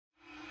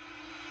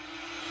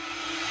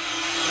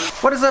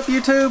What is up,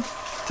 YouTube?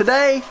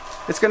 Today,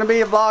 it's going to be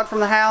a vlog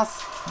from the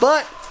house,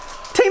 but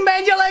Team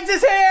Banjo Legs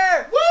is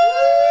here!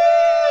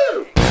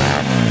 Woo!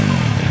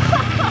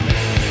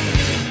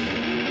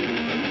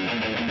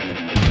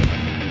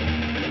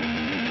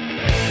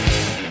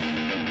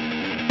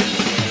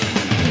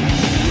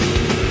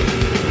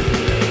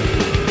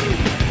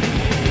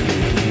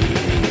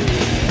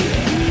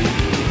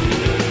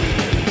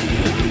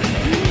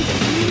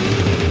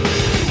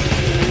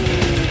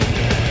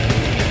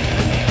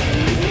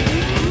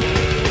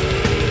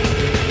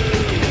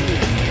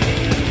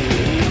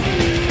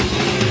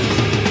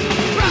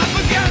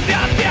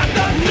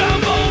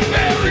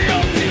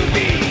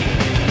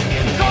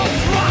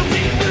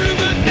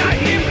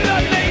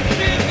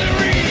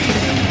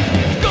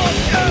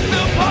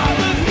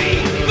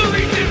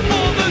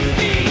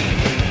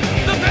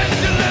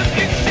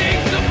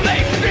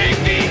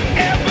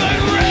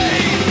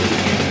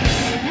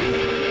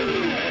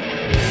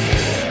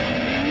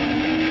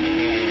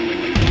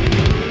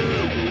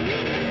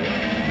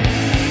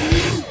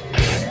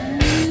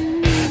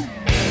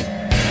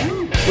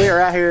 We are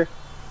out here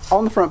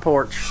on the front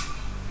porch,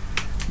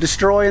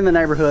 destroying the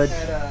neighborhood.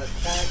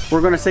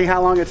 We're going to see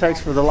how long it takes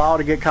for the law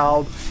to get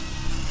called.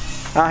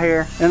 Out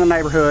here in the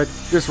neighborhood,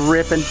 just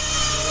ripping,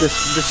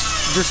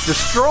 just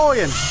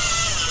destroying.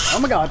 Oh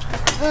my God,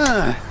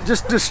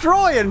 just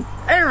destroying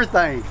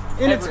everything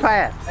in its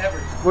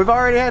path. We've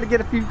already had to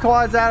get a few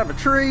quads out of a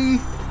tree.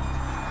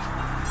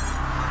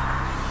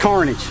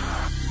 Carnage.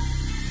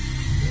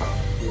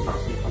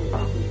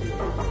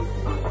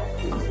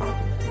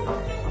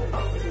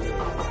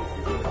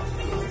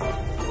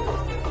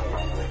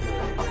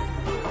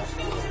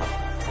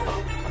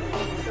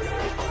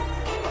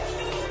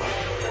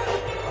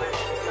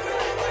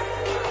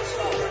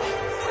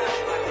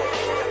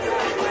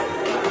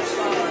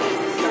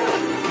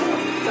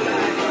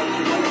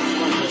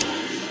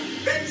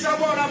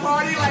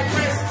 Party like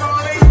Chris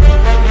Farley.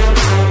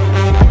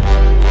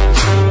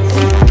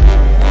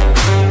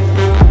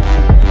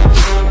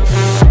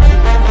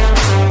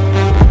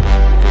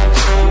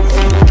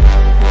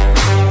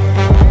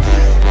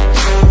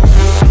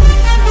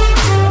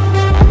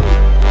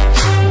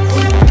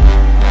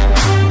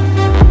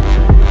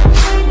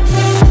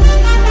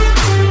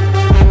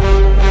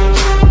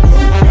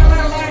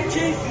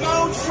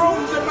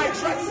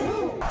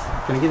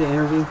 Can I get an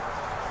interview?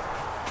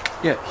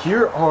 Yeah,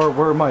 here are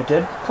where my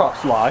dead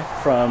props lie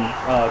from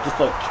just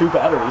like 2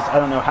 batteries. I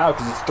don't know how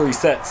because it's 3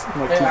 sets,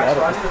 like 2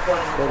 batteries.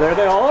 So there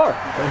they all are.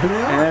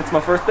 And it's my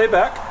first day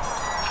back.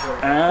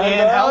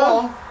 And how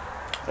long?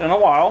 In a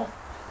while.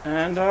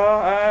 And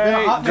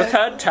I just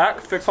had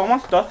tack fix all my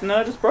stuff and then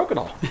I just broke it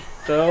all.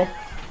 So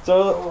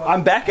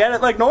I'm back at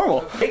it like normal.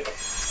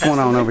 What's going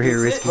on over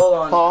here, Risky?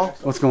 Paul,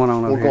 What's going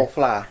on over here? we're gonna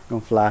fly.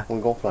 Gonna fly. We're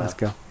gonna fly. Let's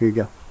go. Here you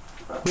go.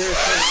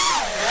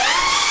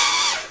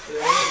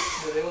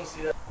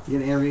 You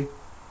get an interview?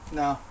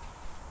 No.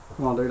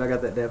 Come on, dude. I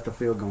got that depth of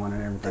field going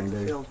and everything,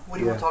 dude. Field. What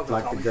do you want to talk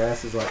about? Like the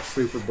grass is like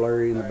super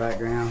blurry in the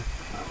background.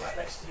 Right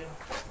next to you.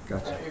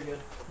 Gotcha. No, you're good.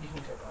 You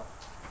can take off.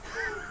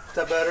 Is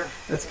that better?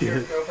 That's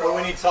good. What do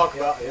we need to talk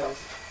about? Whatever.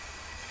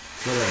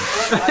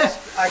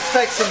 I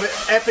expect some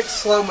epic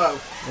slow-mo.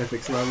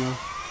 Epic slow-mo.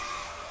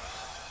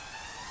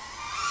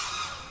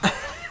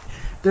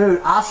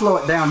 Dude, I slow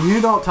it down. You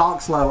don't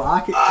talk slow.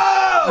 I can.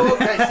 Oh,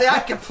 okay. See,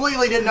 I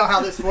completely didn't know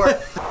how this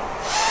worked.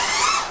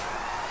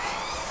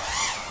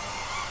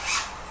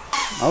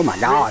 Oh my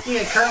God. Risky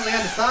and currently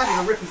undecided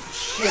are ripping some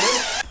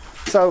shit.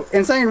 So,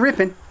 insane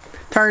ripping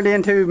turned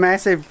into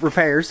massive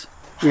repairs,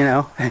 you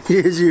know, as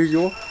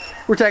usual.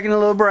 We're taking a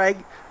little break,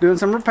 doing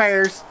some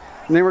repairs,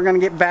 and then we're going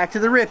to get back to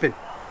the ripping.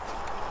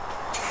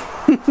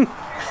 Did you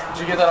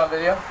get that on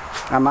video?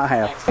 I might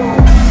have.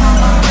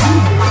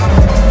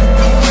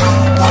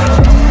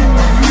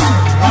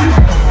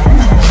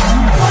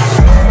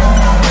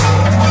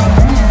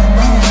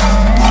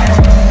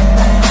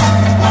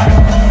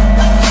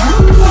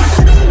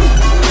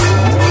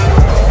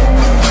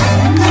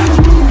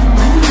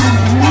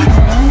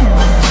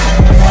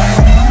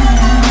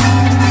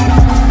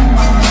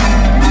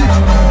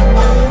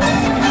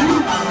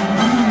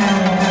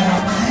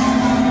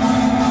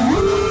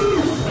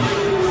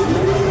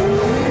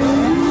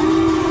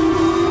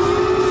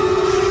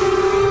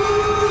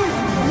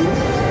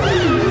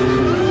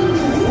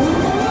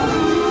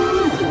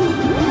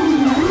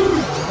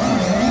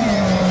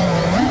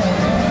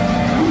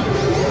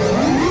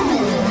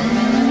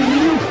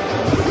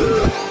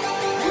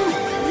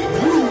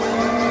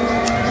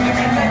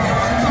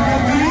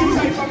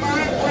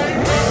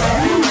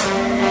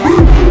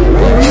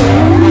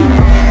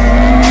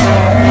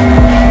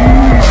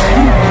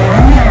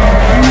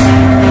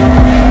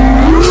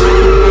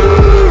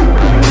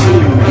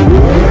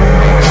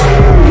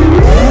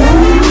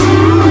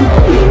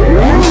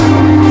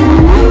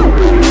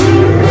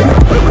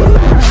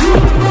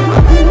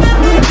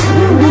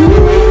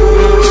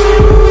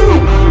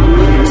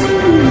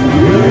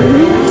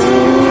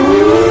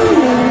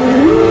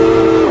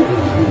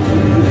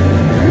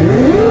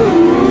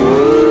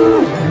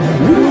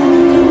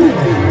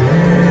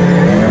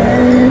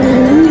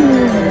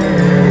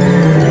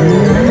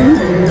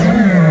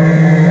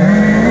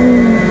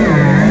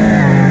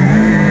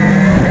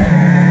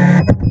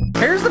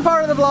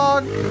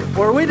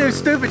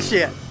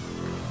 stupid shit.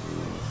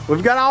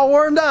 We've got all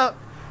warmed up.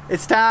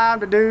 It's time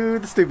to do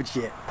the stupid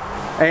shit.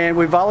 And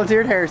we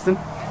volunteered Harrison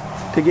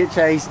to get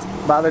chased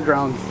by the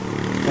drones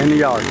in the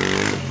yard.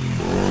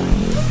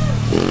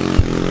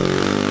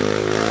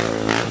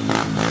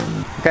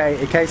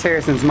 Okay, in case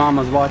Harrison's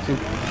mama's watching,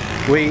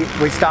 we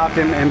stopped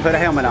him and put a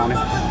helmet on him.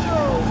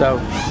 So,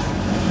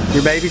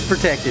 your baby's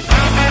protected.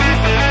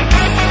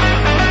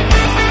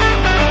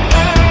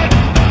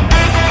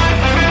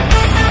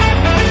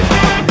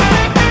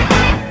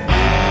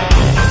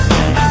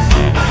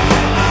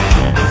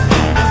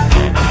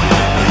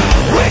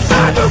 It's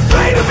time to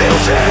play the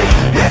music.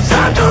 It's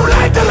time to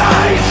light the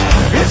lights.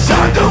 It's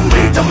time to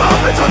meet the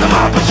Muppets on the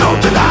Muppet Show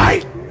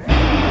tonight.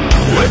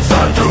 It's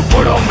time to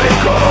put on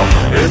makeup.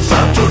 It's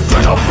time to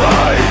dress up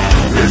right.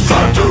 It's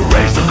time to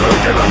raise the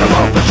curtain on the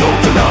Muppet Show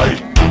tonight.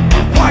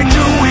 Why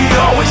do we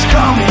always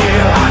come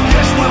here? I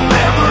guess we'll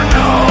never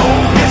know.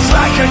 It's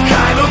like a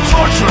kind of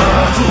torture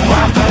to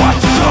have to watch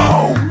the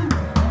show.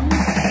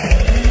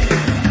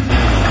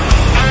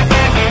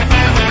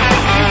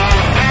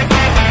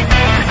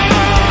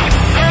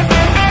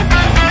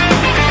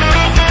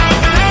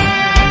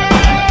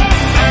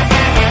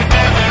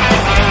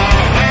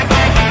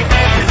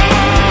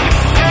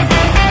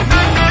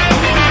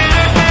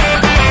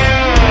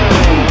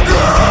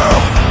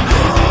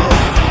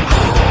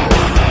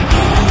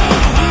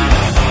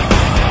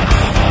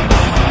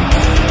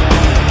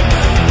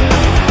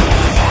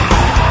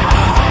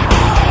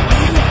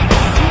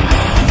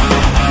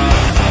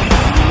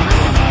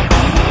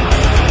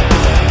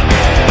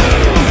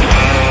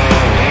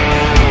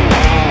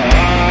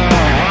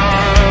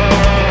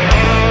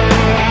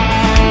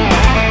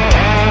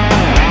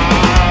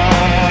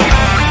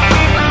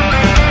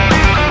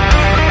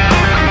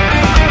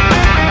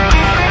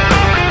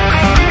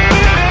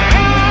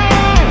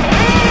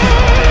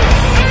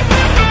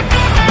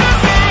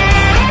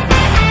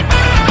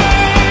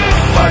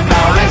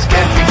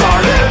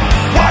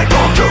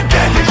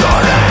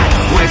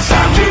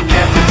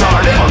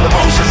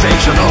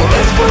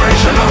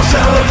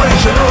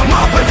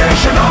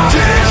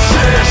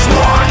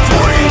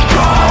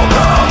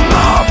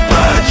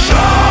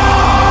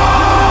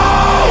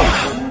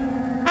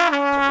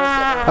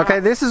 Okay,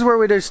 this is where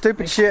we do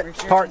stupid shit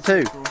part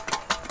 2.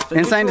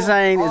 Insane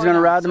Insane is going to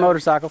ride the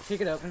motorcycle.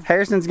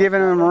 Harrison's giving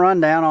him a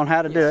rundown on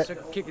how to do it.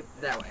 Kick it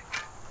that way.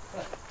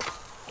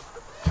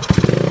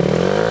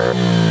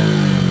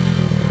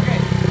 Okay,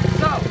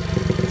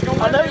 so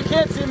I know you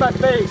can't see my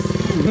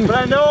face, but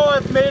I know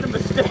I've made a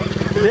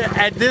mistake.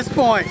 At this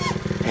point,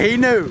 he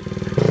knew.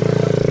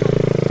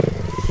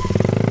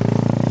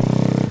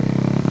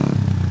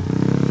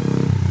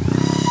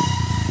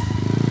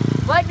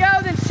 let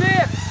go, then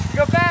shift.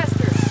 Go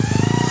faster.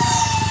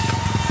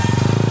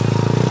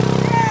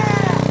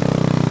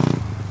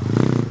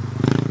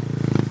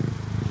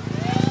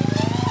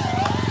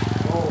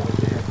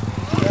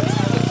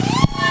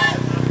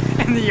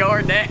 In the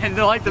yard, Dan.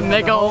 They're like the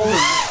mega old.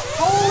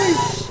 Holy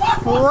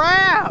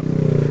crap!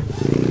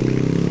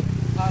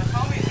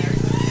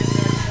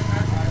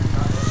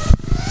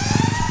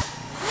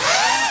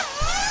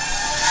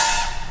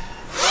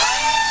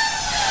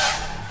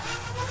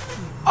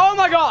 Oh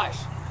my gosh!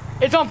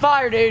 It's on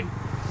fire, dude.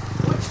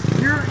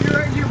 Your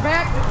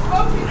back is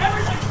smoking.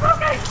 Everything's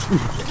smoking.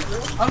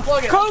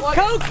 Unplug it. Coke, unplug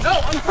Coke. It. No,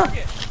 unplug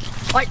it.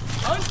 Like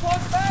unplug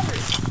the battery.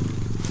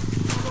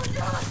 Oh my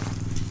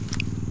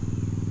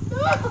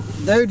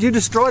God. Dude, you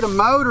destroyed a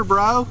motor,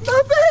 bro.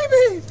 My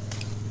baby!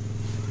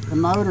 The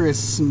motor is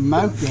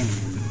smoking.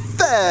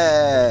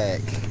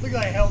 Fuck! Look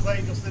like Hell's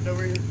Angel sitting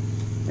over here.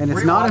 And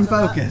it's not in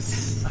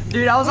focus.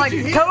 Dude, I was like,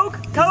 Coke,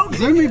 Coke.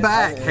 Zoom me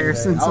back,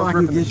 Harrison, so I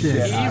can get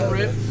this.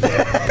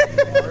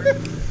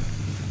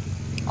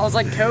 I was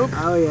like, Coke.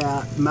 Oh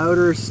yeah,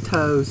 motor's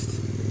toast.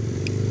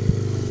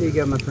 Here you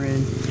go, my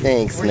friend.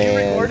 Thanks, Were you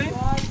recording?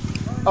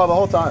 Oh, the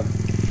whole time.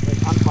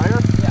 On fire?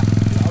 Yeah.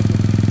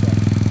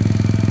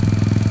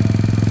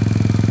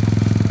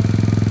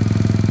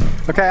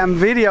 Okay, I'm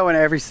videoing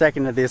every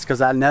second of this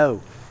because I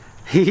know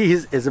he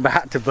is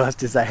about to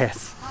bust his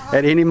ass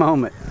at any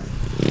moment.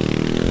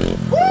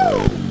 Woo!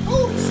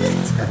 Oh, shit!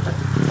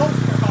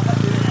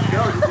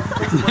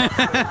 I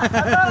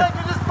thought I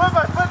could just put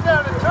my foot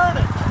down and turn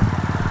it.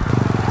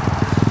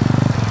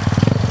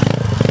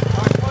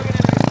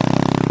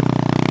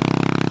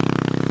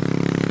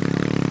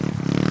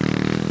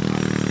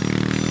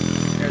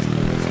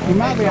 He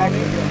might be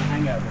actually getting a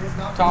hangover.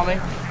 Tommy.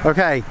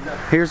 Okay,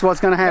 here's what's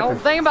gonna happen. Don't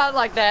think about it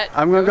like that.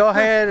 I'm gonna go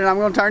ahead and I'm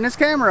gonna turn this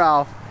camera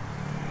off.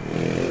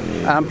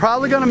 I'm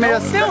probably gonna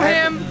miss. Still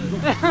him.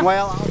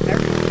 Well, I'll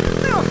never.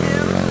 Still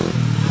him.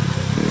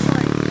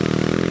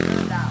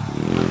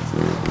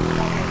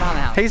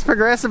 He's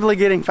progressively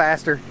getting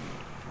faster.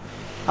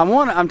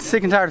 I'm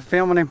sick and tired of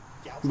filming him,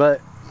 but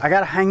I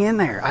gotta hang in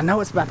there. I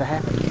know it's about to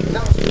happen.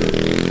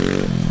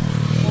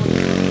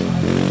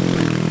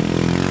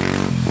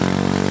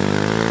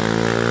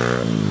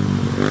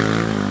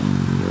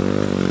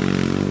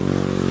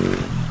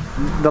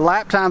 The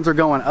lap times are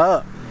going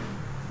up.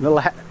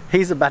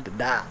 He's about to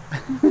die.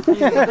 He's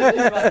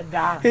about to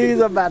die. He's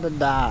about to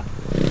die.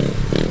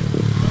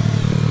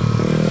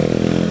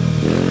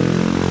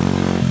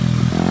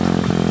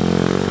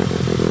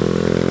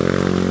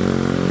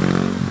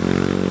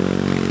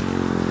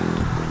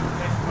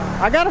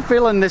 I got a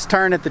feeling this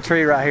turn at the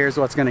tree right here is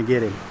what's going to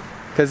get him.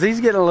 Because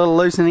he's getting a little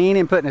loose in the end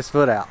and putting his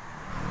foot out.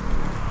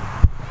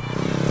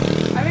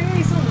 I think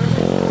he's still really.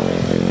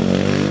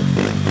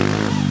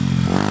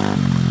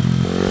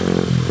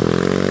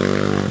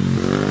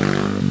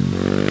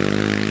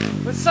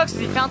 What sucks is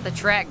he found the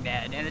track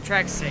dead, and the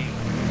track's safe.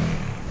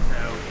 So.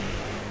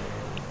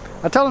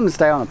 I told him to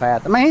stay on the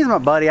path. I mean, he's my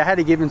buddy. I had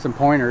to give him some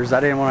pointers. I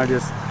didn't want to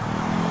just...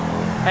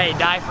 Hey,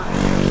 die for...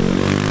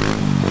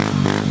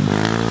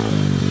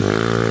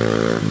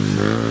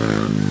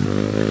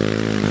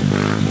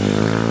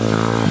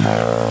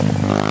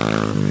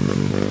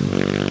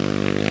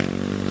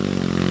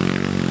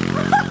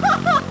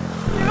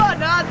 You got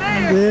not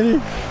there! Did he?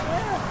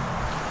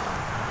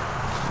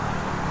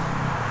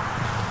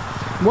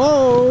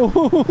 Whoa!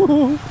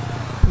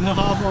 The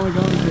hop on the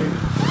concrete.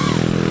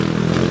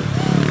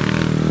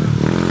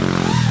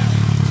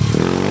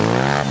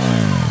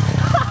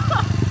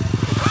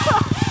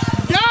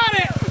 Got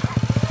it!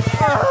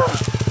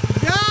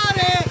 Got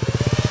it!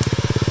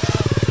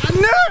 I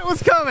knew it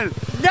was coming!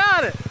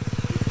 Got it!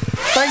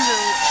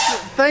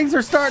 Things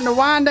are starting to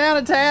wind down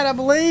a tad, I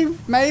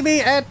believe.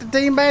 Maybe at the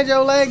Team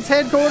Banjo Legs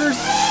headquarters.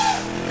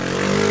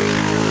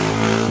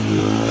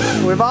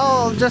 We've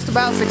all just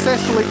about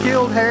successfully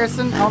killed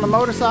Harrison on the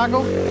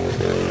motorcycle.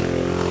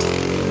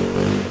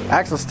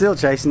 Axel's still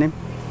chasing him.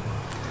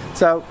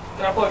 So,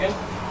 I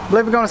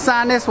believe we're going to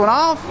sign this one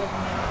off.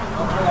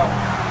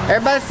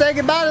 Everybody say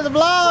goodbye to the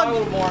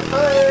vlog.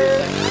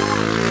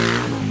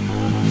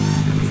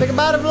 Say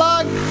goodbye to the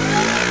vlog.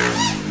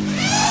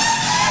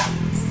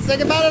 Say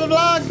goodbye to the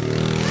vlog.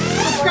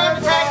 Subscribe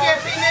to Tech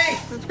FPV.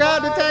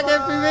 Subscribe to Tech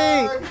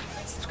FPV.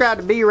 Subscribe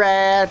to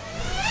B-Rad.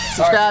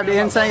 Subscribe to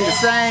Insane to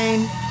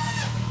Sane.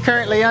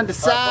 Currently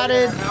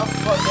undecided.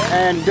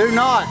 And do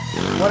not,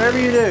 whatever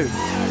you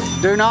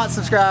do not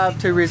subscribe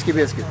to Risky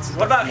Biscuits.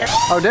 What about him?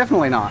 Oh,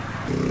 definitely not.